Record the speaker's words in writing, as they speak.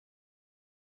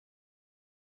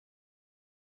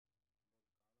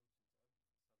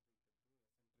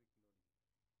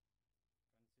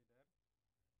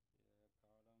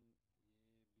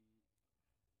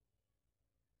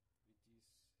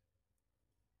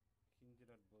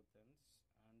both ends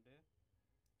and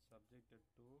subjected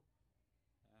to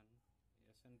an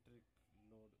eccentric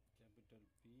load capital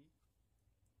P.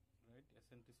 Right,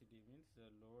 eccentricity means the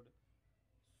load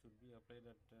should be applied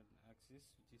at an axis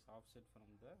which is offset from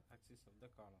the axis of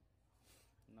the column.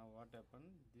 Now what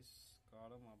happened, this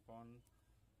column upon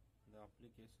the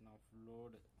application of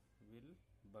load will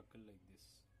buckle like this.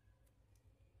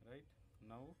 Right,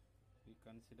 now we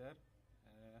consider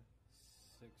a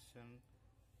section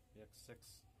XX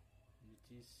which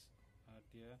is at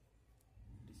a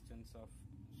distance of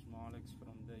small x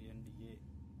from the end A.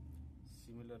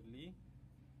 Similarly,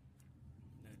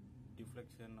 the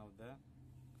deflection of the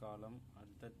column at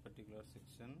that particular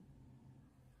section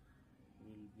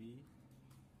will be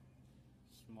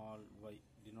small y,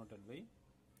 denoted by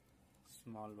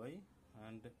small y,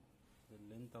 and the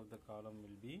length of the column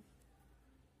will be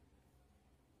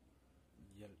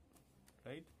L.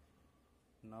 Right,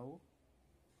 now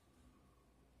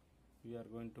we are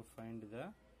going to find the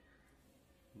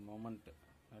moment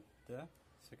at the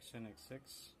section XX,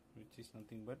 which is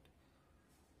nothing but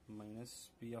minus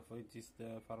P of y, which is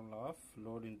the formula of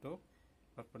load into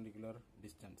perpendicular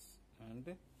distance,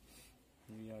 and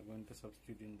we are going to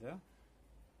substitute in the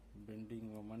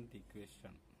bending moment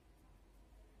equation.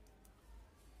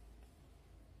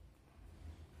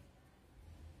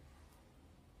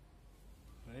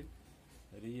 Right,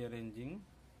 rearranging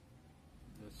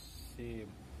the same,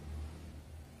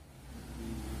 we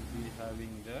will be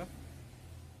having the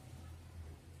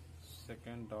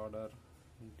second order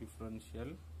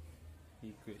differential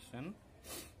equation.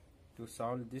 To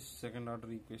solve this second order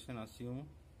equation, assume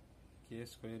k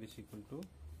square is equal to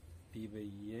t by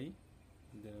ei.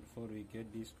 Therefore we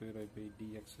get d square y by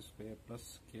dx square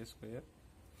plus k square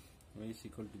y is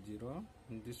equal to 0.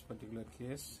 In this particular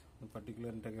case, the particular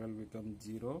integral becomes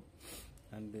 0,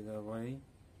 and the y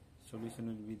solution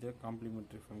will be the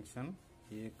complementary function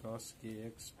a cos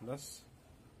kx plus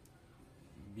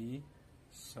b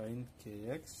sin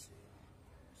kx.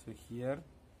 So here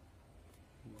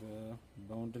the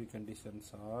boundary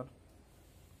conditions are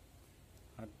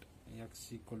at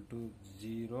x equal to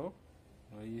 0,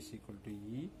 y is equal to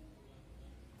e,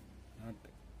 at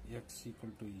x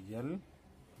equal to L,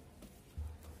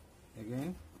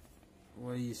 again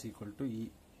y is equal to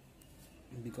e,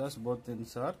 because both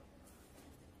ends are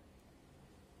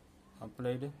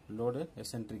applied load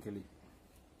eccentrically.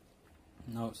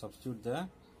 Now substitute the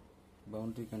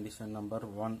boundary condition number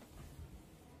 1.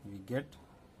 We get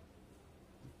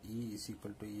e is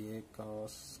equal to a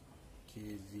cos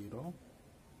k0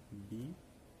 b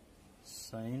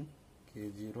sin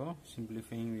k0.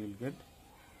 Simplifying, we will get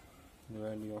the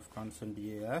value of constant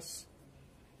a as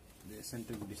the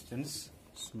eccentric distance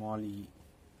small e.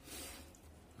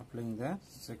 Applying the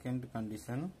second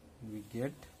condition, we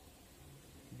get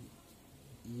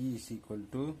e is equal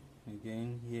to,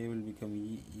 again a will become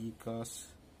e cos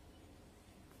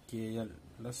kl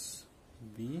plus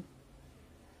b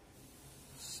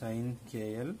sin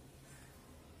kl.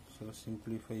 So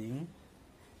simplifying,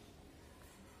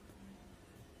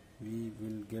 we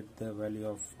will get the value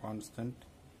of constant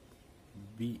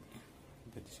b,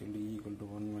 that is equal to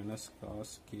 1 minus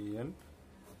cos kl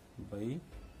by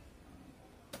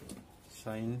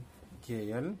sin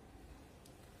kl.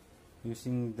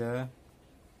 Using the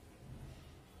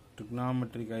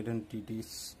trigonometric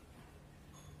identities,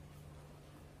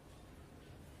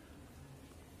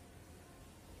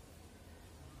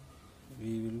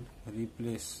 we will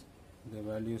replace the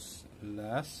values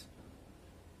as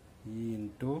e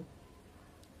into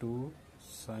 2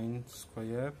 sin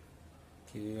square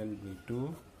kl by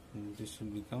 2, and this will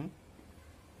become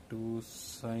 2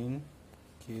 sin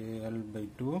kl by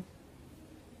 2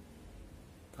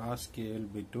 cos kl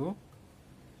by 2.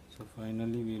 So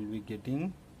finally we will be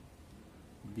getting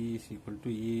b is equal to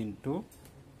e into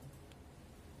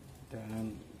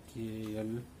tan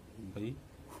kl by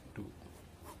 2.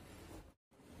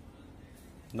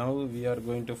 Now we are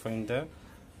going to find the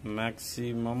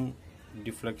maximum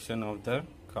deflection of the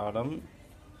column,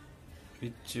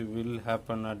 which will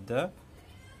happen at the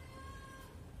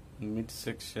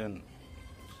midsection.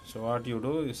 So what you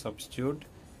do is substitute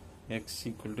x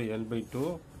equal to L by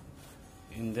 2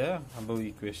 in the above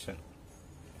equation.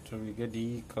 So we get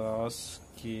e cos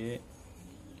k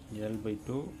L by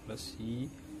 2 plus e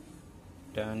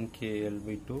tan k L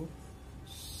by 2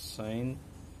 sin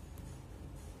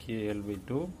k L by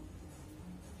 2.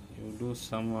 You do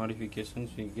some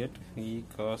modifications, we get e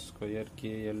cos square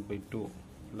k L by 2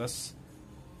 plus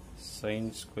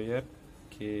sin square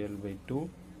k L by 2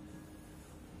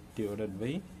 divided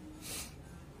by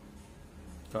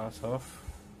cos of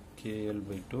kl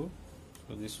by 2. So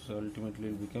So this ultimately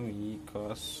will become E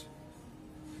cos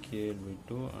KL by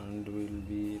 2 and will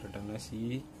be written as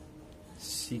E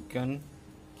secant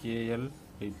KL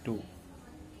by 2.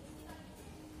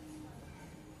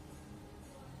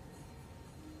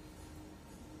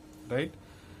 Right?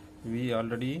 We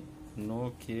already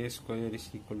know K square is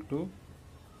equal to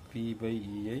P by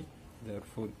EI.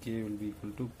 Therefore, K will be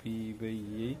equal to P by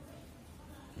EI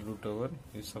root over.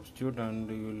 You substitute and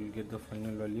you will get the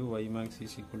final value. Y max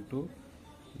is equal to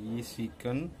E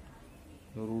secant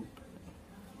root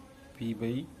P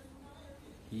by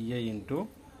EI into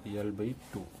L by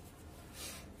 2.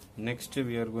 Next,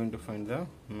 we are going to find the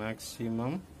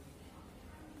maximum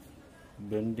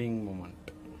bending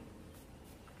moment.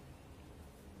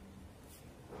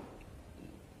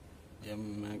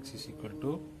 M max is equal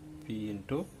to P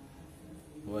into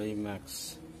Y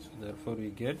max. So therefore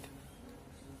we get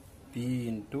P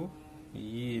into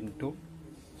E into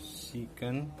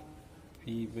secant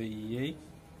P by EI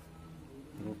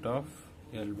root of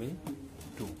L by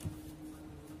 2.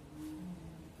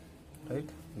 Right?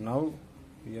 Now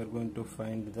we are going to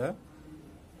find the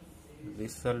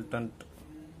resultant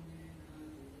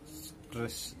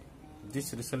stress.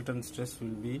 This resultant stress will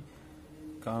be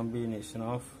combination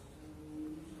of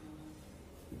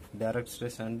direct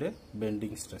stress and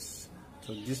bending stress.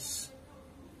 So this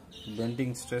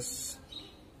bending stress,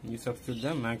 you substitute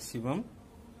the maximum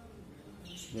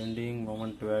bending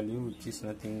moment value, which is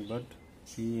nothing but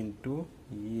P into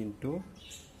E into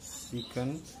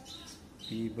secant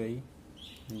P by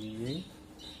EI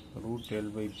root L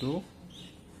by 2,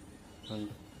 and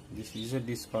this Z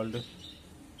is called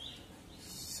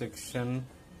section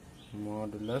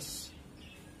modulus,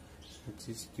 which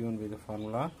is given by the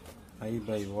formula I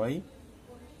by Y,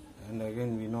 and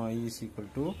again we know I is equal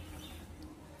to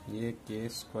AK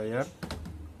square.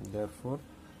 Therefore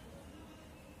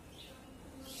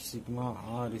sigma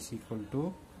R is equal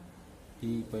to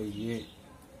P by A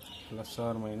plus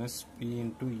or minus P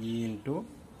into E into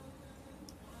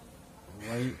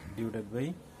Y divided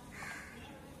by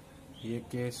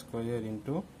AK square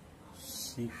into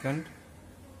secant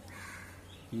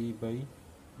P by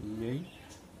EI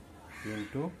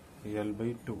into L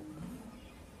by 2.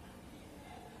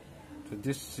 So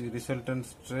this resultant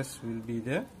stress will be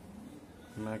the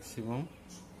maximum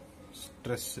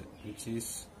stress which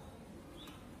is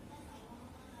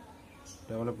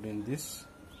developed in this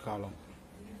column.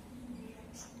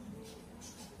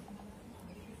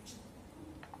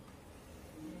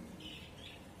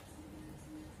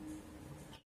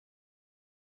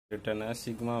 Written as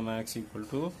sigma max equal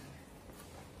to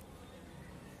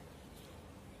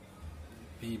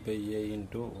P by A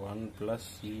into 1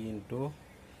 plus E into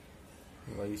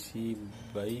YC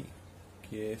by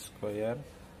K square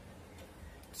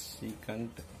secant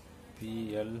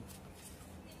PL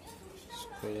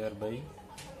square by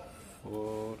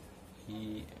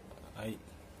 4EI.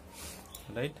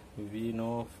 Right? We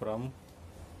know from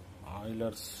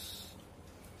Euler's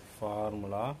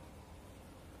formula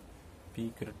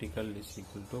P critical is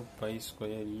equal to pi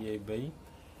square EI by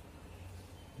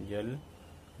L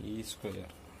E square.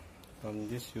 From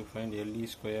this you find LE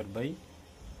square by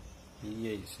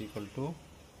EI is equal to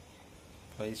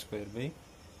pi square by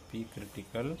P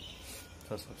critical.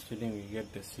 So substituting we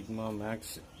get sigma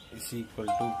max is equal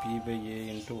to P by A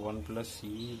into 1 plus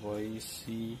E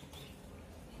YC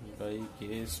by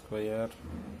K square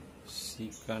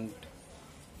secant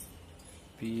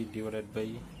P divided by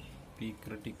P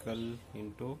critical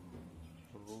into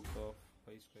root of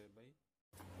pi square by.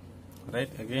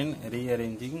 Right, again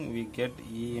rearranging, we get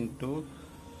E into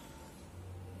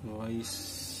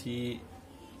YC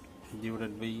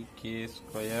divided by K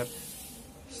square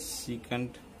secant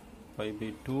pi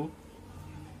by 2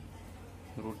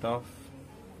 root of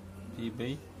P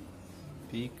by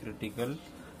P critical.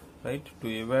 Right, to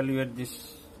evaluate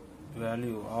this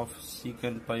value of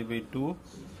secant pi by 2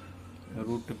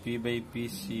 root P by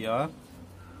PCR,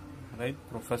 right,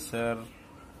 Professor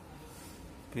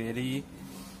Perry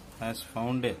has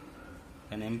found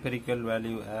an empirical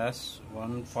value as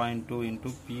 1.2 into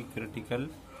P critical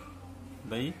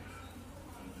by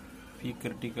P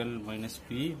critical minus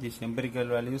P. These empirical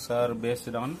values are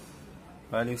based on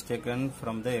values taken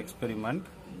from the experiment,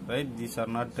 right? These are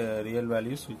not real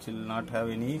values which will not have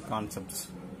any concepts.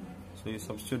 So you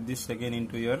substitute this again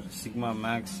into your sigma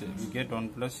max, you get 1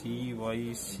 plus E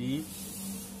YC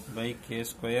by K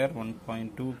square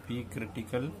 1.2 P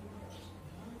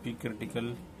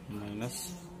critical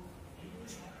minus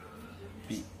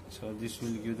P. So this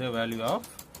will give the value of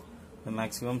the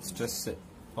maximum stress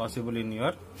possible in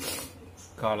your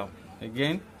column.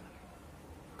 Again,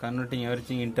 converting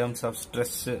everything in terms of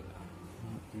stress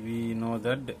we know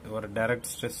that our direct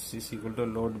stress is equal to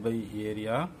load by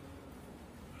area,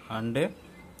 and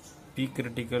P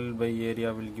critical by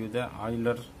area will give the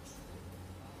Euler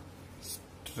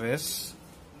stress.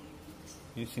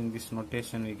 Using this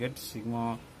notation we get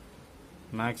sigma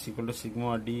max equal to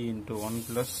sigma d into 1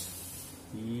 plus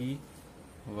E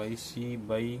yc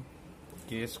by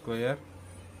k square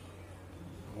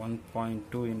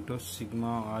 1.2 into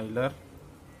sigma Euler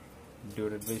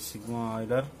divided by sigma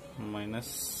Euler minus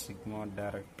sigma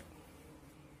direct.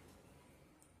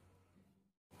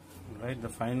 Right, the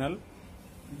final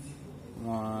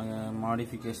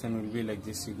modification will be like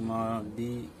this: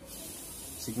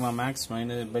 sigma max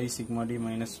minus by sigma d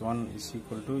minus 1 is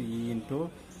equal to E into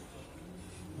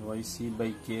yc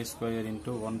by k square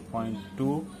into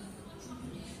 1.2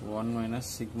 1 minus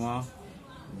sigma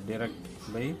direct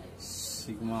by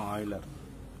sigma Euler.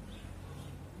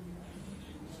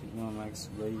 Sigma max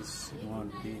by sigma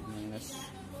d minus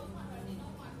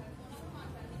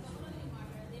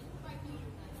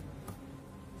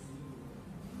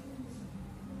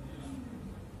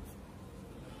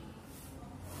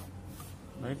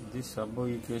right. This above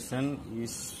equation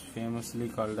is famously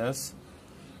called as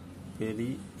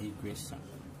Perry equation.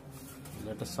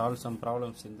 Let us solve some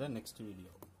problems in the next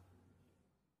video.